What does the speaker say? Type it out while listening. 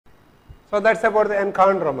So that's about the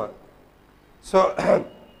Enchondroma. So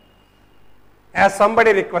as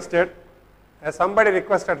somebody requested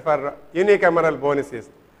for unicameral bony cyst.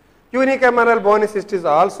 Unicameral bony cyst is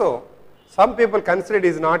also, some people consider it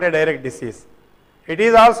is not a direct disease. It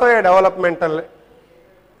is also a developmental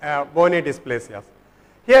bony dysplasia.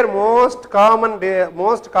 Here most common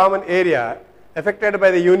area affected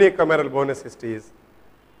by the unicameral bony cyst is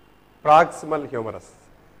proximal humerus.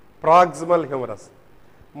 Proximal humerus.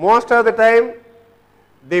 Most of the time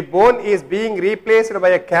the bone is being replaced by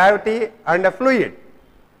a cavity and a fluid.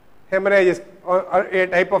 Hemorrhage is a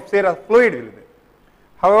type of serous fluid will be.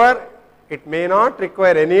 However, it may not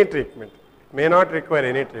require any treatment. It may not require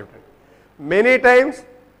any treatment. Many times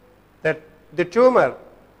that the tumor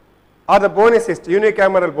or the bony cyst,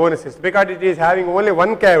 unicameral bony cyst, because it is having only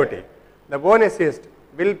one cavity, the bony cyst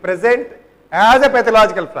will present as a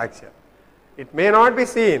pathological fracture. It may not be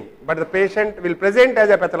seen, but the patient will present as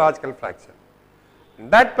a pathological fracture.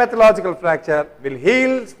 That pathological fracture will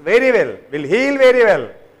heal very well,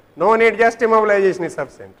 No need, just immobilization is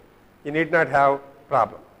sufficient. You need not have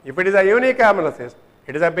problem. If it is a unicameral cyst,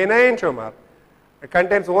 it is a benign tumor. It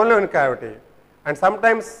contains only one cavity, and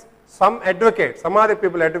sometimes some other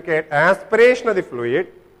people advocate aspiration of the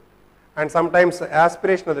fluid, and sometimes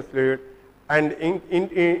aspiration of the fluid and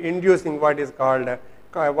inducing what is called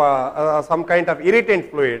some kind of irritant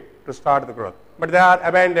fluid to start the growth. But they are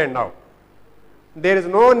abandoned now. There is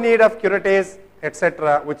no need of curettage,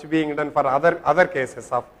 etc., which being done for other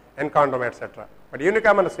cases of Enchondroma, etc. But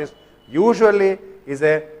unicameral cyst usually is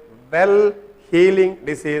a well healing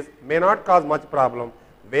disease, may not cause much problem.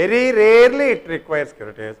 Very rarely it requires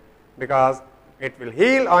curettage because it will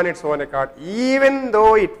heal on its own account even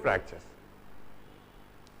though it fractures.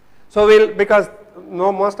 So because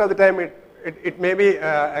most of the time it may be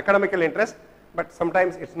academical interest, but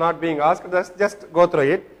sometimes it's not being asked. Just go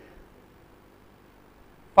through it.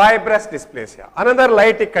 Fibrous dysplasia. Another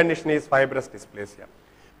lytic condition is fibrous dysplasia.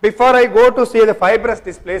 Before I go to see the fibrous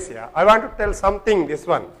dysplasia, I want to tell something, this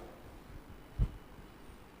one.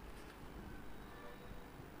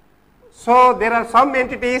 So there are some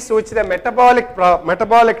entities which the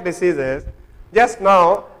metabolic diseases, just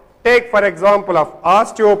now take for example of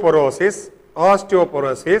osteoporosis,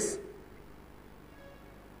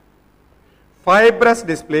 fibrous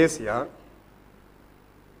dysplasia,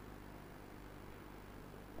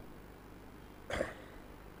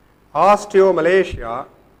 osteomalacia,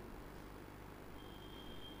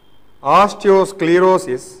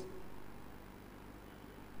 osteosclerosis,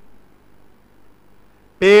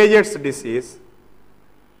 Paget's disease.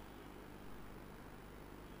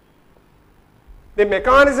 The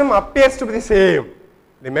mechanism appears to be the same.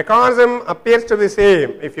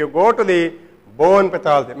 If you go to the bone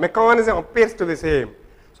pathology, mechanism appears to be the same.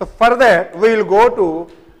 So further we will go to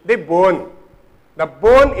the bone. The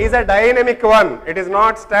bone is a dynamic one, it is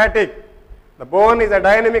not static. The bone is a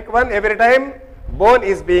dynamic one. Every time bone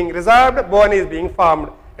is being resorbed, bone is being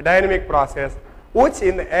formed, a dynamic process, which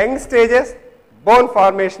in the young stages bone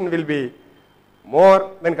formation will be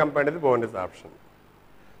more than compared to the bone resorption.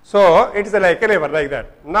 So it is like a lever like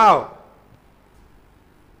that. Now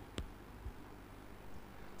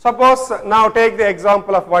suppose now take the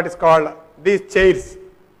example of what is called these chairs.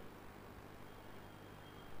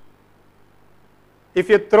 If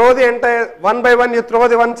you throw the entire, one by one you throw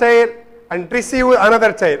the one chair and receive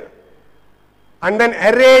another chair and then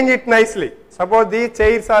arrange it nicely. Suppose these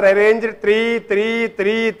chairs are arranged 3, 3,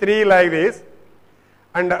 3, 3 like this,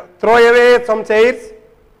 and throw away some chairs,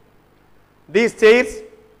 these chairs,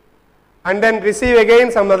 and then receive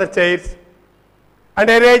again some other chairs and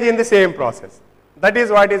arrange in the same process. That is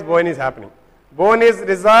what is bone is happening. Bone is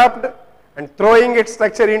resorbed and throwing its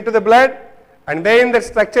structure into the blood, and then the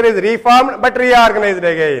structure is reformed but reorganized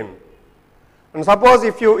again. And suppose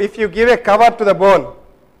if you give a cover to the bone,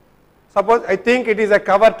 suppose I think it is a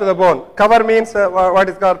cover to the bone. Cover means what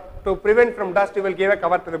is called, to prevent from dust you will give a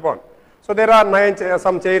cover to the bone. So there are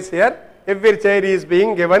some chairs here. Every chair is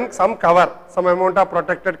being given some cover, some amount of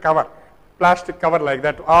protected cover, plastic cover like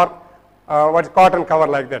that, or cotton cover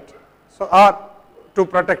like that. So or to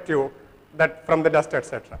protect you that from the dust,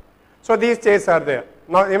 etc. So these chairs are there.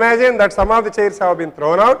 Now imagine that some of the chairs have been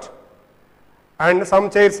thrown out and some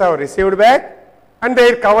chairs have received back and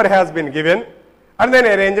their cover has been given and then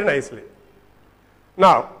arranged nicely.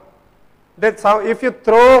 Now if you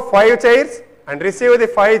throw 5 chairs and receive the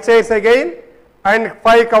 5 chairs again and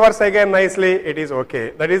 5 covers again nicely, it is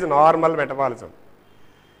okay. That is normal metabolism.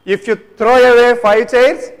 If you throw away 5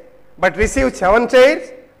 chairs but receive 7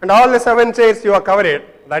 chairs and all the 7 chairs you are covered,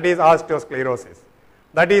 that is osteosclerosis.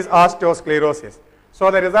 So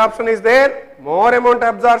the resorption is there, more amount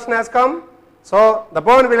of absorption has come, so the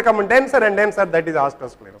bone will become denser and denser, that is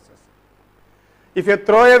osteosclerosis. If you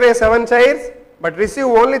throw away 7 chairs but receive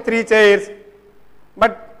only 3 chairs,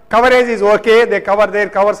 but coverage is okay, they cover, their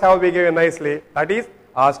covers have been given nicely, that is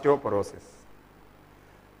osteoporosis.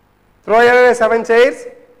 Throw away 7 chairs,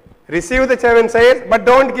 receive the 7 chairs but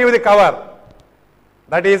don't give the cover,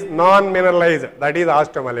 that is non-mineralized, that is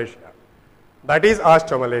osteomalacia. That is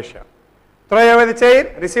osteomalacia. Throw away the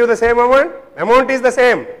chair, receive the same amount is the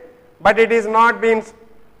same, but it is not been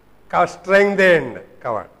strengthened,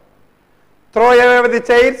 covered. Throw away the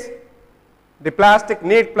chairs, the plastic,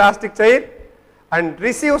 NEET plastic chair, and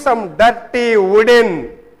receive some dirty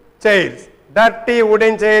wooden chairs,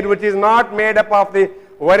 which is not made up of the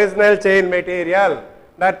original chair material,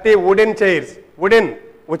 dirty wooden chairs,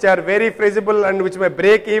 which are very fragile and which may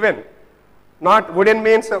break even. Not wooden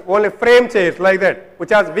means only frame chairs like that,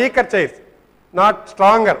 which are weaker chairs, not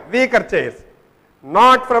stronger, weaker chairs,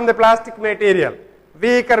 not from the plastic material,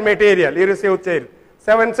 weaker material, you receive chairs.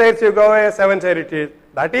 7 chairs you go away, 7 chairs it is,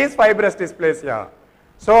 that is fibrous dysplasia.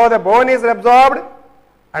 So the bone is absorbed,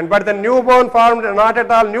 but the new bone formed, not at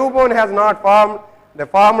all, new bone has not formed, the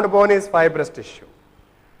formed bone is fibrous tissue.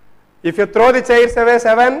 If you throw the chairs away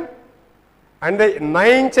 7, and the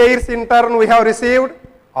 9 chairs in turn we have received,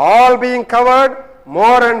 all being covered,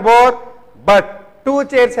 more and more, but 2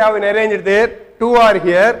 chairs have been arranged there, 2 are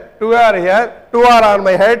here, 2 are here, 2 are on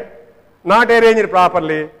my head, not arranged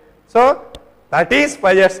properly. So that is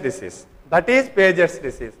Paget's disease, that is Paget's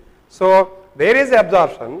disease. So there is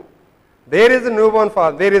absorption, there is a new bone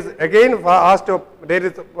form, there is again there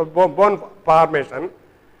is bone formation,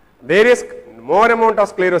 there is more amount of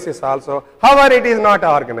sclerosis also, however it is not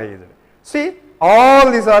organized. See, all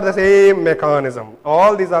these are the same mechanism,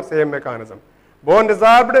 all these are same mechanism. Bone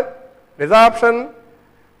resorbed, resorption,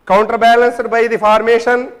 counterbalanced by the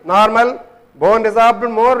formation, normal, bone resorbed,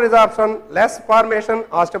 more resorption, less formation,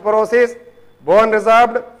 osteoporosis, bone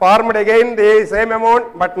resorbed, formed again the same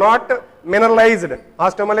amount but not mineralized,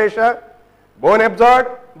 osteomalacia, bone absorbed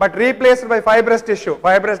but replaced by fibrous tissue,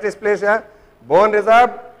 fibrous dysplasia, bone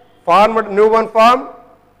resorbed, formed new bone form,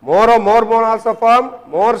 more bone also formed,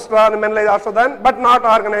 more strong mineralized also done, but not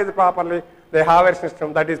organized properly, the Haver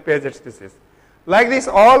system, that is Paget's disease. Like this,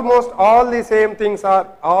 almost all the same things are,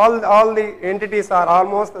 all the entities are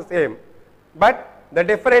almost the same, but the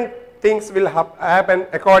different things will happen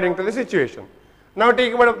according to the situation. Now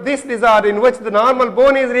take about this disorder in which the normal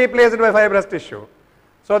bone is replaced by fibrous tissue.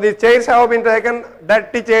 So the chairs have been taken,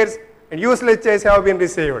 dirty chairs and useless chairs have been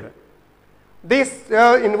received. This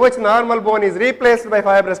in which normal bone is replaced by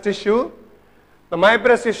fibrous tissue, the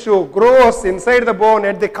fibrous tissue grows inside the bone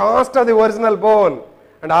at the cost of the original bone,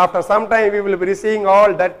 and after some time we will be receiving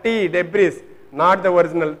all dirty debris, not the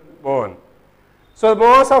original bone. So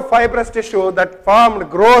most of fibrous tissue that formed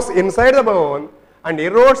grows inside the bone and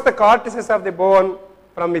erodes the cortices of the bone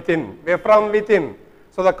from within,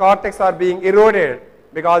 So the cortex are being eroded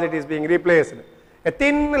because it is being replaced. A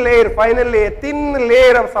thin layer, finally a thin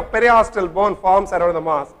layer of subperiosteal bone forms around the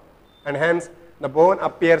mass, and hence the bone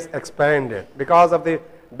appears expanded. Because of the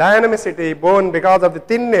dynamicity, bone, because of the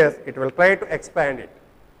thinness, it will try to expand it,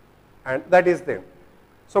 and that is thin.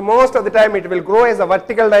 So most of the time it will grow as a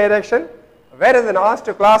vertical direction, whereas in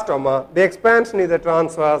osteoclastoma, the expansion is a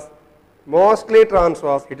transverse, mostly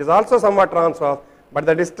transverse. It is also somewhat transverse, but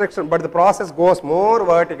the process goes more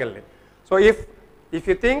vertically. So if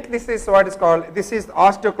you think this is what is called, this is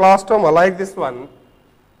osteoclastoma like this one,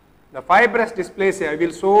 the fibrous dysplasia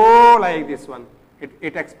will show like this one.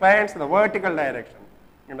 It expands the vertical direction.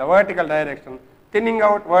 In the vertical direction, thinning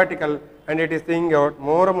out vertical, and it is thinning out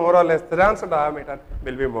more or less, the transverse diameter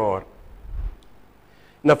will be more.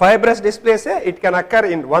 In the fibrous dysplasia, it can occur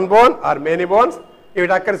in one bone or many bones. If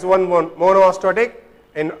it occurs one bone, monoosteotic,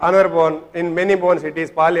 in another bone, in many bones it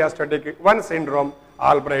is polyosteotic. One syndrome,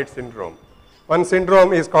 Albright syndrome. One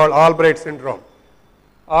syndrome is called Albright syndrome.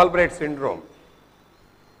 Albright syndrome.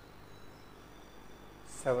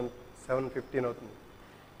 7:15 అవుతుంది.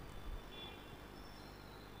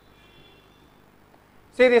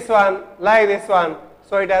 See this one, like this one.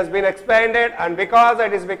 So it has been expanded, and because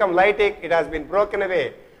it has become lytic, it has been broken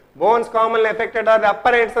away. Bones commonly affected are the upper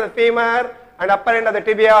ends of the femur and upper end of the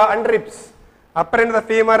tibia and ribs. Upper end of the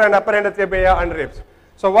femur and upper end of the tibia and ribs.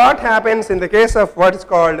 So what happens in the case of what is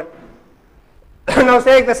called, now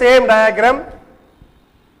take the same diagram,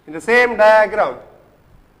 in the same diagram,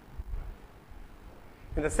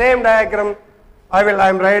 I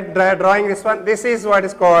am drawing this one. This is what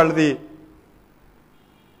is called the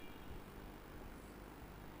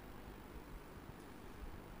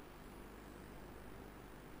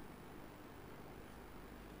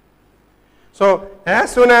So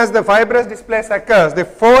as soon as the fibrous dysplasia occurs, the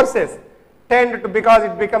forces tend to, because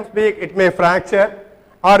it becomes big, it may fracture,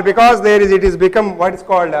 or because it is become what is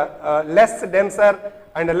called less denser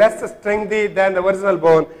and less strengthy than the original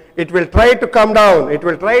bone, it will try to come down. It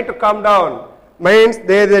will try to come down. Means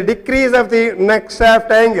there is a decrease of the neck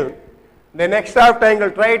shaft angle. The neck shaft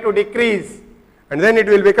angle try to decrease, and then it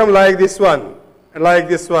will become like this one,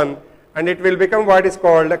 and it will become what is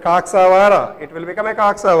called a coxavara. It will become a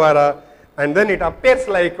coxavara, and then it appears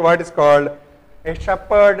like what is called a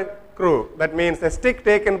shepherd crook. That means a stick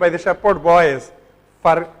taken by the shepherd boys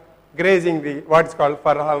for grazing the what is called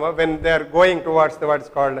for when they are going towards the what is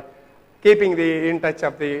called keeping the in touch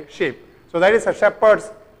of the sheep. So that is a shepherd's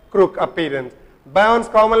crook appearance. Bones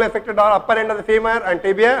commonly affected are upper end of the femur and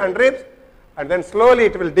tibia and ribs, and then slowly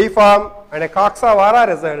it will deform and a coxavara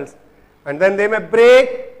results, and then they may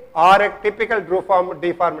break, or a typical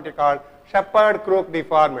deformity called shepherd crook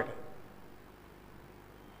deformity.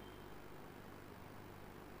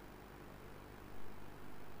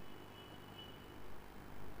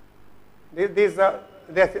 That is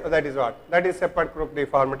what? That is shepherd crook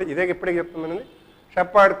deformity.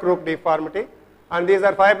 Shepherd crook deformity, and these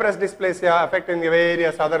are fibrous dysplasia affecting the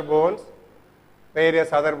various other bones.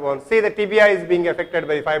 See, the tibia is being affected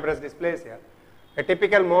by fibrous dysplasia, a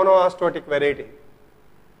typical monoosteotic variety.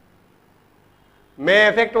 May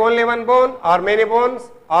affect only one bone or many bones.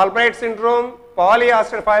 Albright syndrome,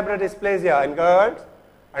 polyosteofibrous dysplasia in girls,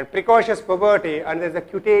 and precocious puberty, and there is a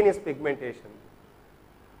cutaneous pigmentation.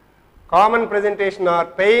 Common presentation are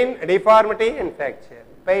pain, deformity, and fracture.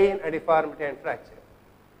 Pain, deformity, and fracture.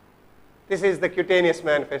 This is the cutaneous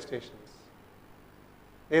manifestations.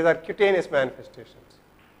 These are cutaneous manifestations.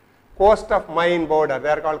 Coast of mine border. They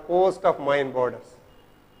are called coast of mine borders.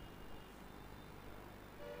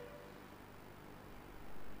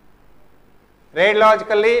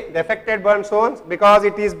 Radiologically, the affected bone zones, because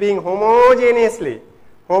it is being homogeneously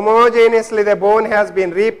the bone has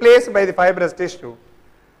been replaced by the fibrous tissue.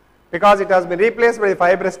 Because it has been replaced by the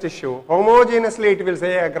fibrous tissue, homogeneously it will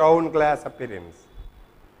say a ground glass appearance.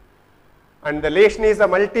 And the lesion is a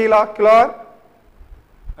multilocular,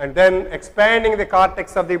 and then expanding the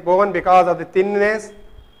cortex of the bone because of the thinness.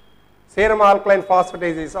 Serum alkaline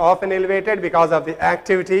phosphatase is often elevated because of the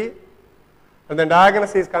activity, and then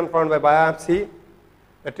diagnosis is confirmed by biopsy.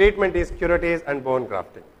 The treatment is curettage and bone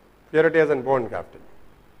grafting.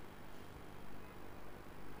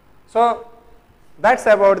 So that's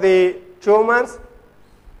about the tumors.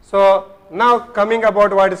 So now coming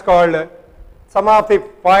about what is called some of the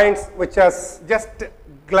points which has just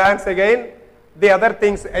glance again. The other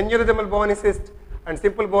things, aneurysmal bone cyst and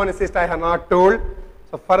simple bone cyst I have not told.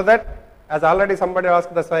 So for that, as already somebody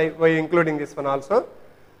asked, that's why we are including this one also.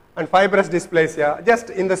 And fibrous dysplasia, just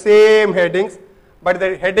in the same headings, but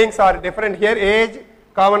the headings are different here: age,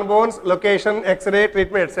 common bones, location, X-ray,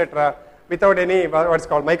 treatment, etc. Without any what's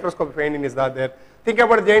called microscopic finding is not there. Think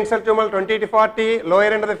about giant cell tumor 20 to 40, lower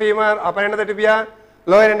end of the femur, upper end of the tibia,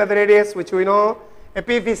 lower end of the radius, which we know,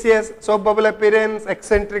 epiphyseous, soap bubble appearance,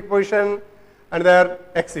 eccentric position, and their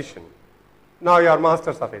excision. Now you are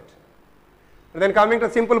masters of it. And then coming to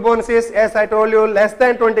simple bone cyst, as I told you, less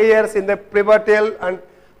than 20 years in the pubertal and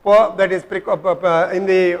that is in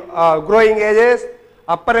the growing ages,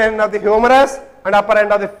 upper end of the humerus and upper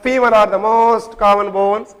end of the femur are the most common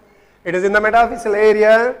bones. It is in the metaphyseal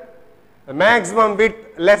area. The maximum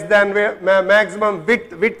width less than maximum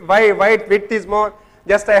width width is more.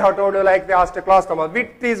 Just I have told you like the osteoclastoma.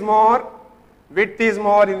 Width is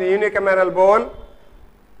more in the unicameral bone.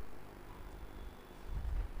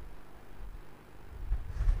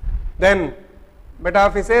 Then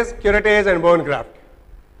metaphysis, curettage, and bone graft.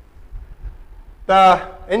 The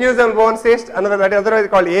aneurysmal bone cyst, another that is otherwise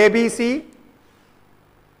called ABC.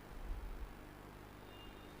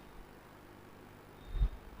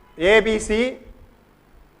 ABC,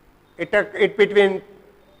 it between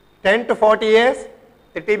 10 to 40 years,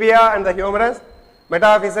 the tibia and the humerus,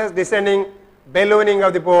 metaphysis, descending, ballooning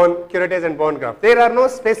of the bone, curettage and bone graft. There are no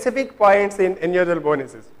specific points in aneurysmal bone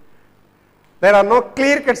cyst. There are no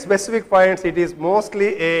clear-cut specific points. It is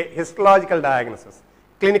mostly a histological diagnosis.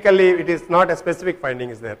 Clinically, it is not a specific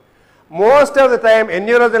finding is there. Most of the time,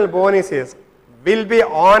 aneurysmal bone cyst will be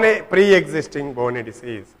on a pre-existing bone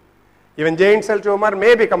disease. Even giant cell tumor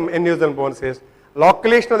may become aneurysmal bone cyst.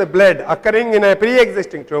 Localization of the blood occurring in a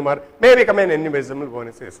pre-existing tumor may become an aneurysmal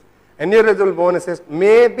bone cyst. Aneurysmal bone cyst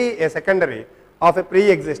may be a secondary of a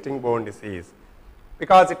pre-existing bone disease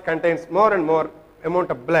because it contains more and more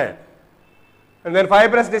amount of blood. And then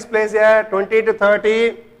fibrous dysplasia 20 to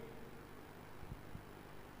 30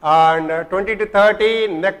 and 20 to 30,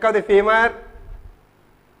 neck of the femur,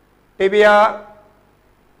 tibia,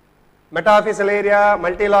 metaphyseal area,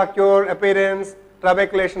 multilocular appearance,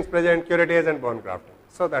 trabeculations present, curettage and bone grafting.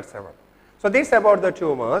 So that's about. So this is about the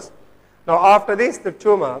tumors. Now after this, the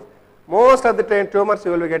tumors, most of the time tumors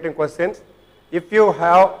you will be getting questions. If you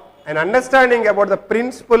have an understanding about the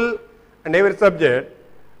principle and every subject,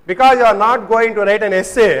 because you are not going to write an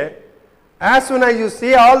essay, as soon as you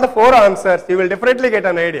see all the 4 answers, you will definitely get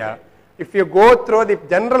an idea. If you go through the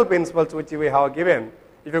general principles which we have given,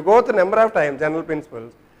 if you go through number of times general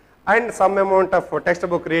principles and some amount of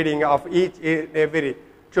textbook reading of every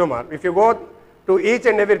tumor, if you go to each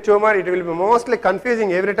and every tumor, it will be mostly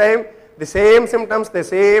confusing every time. The same symptoms, the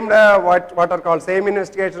same what are called same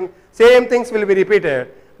investigation, same things will be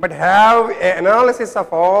repeated. But have an analysis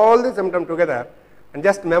of all the symptoms together and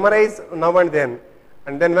just memorize now and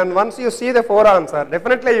then when once you see the 4 answers,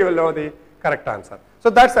 definitely you will know the correct answer. So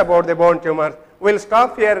that's about the bone tumors. We'll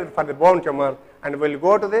stop here for the bone tumor and we'll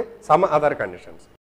go to some other conditions.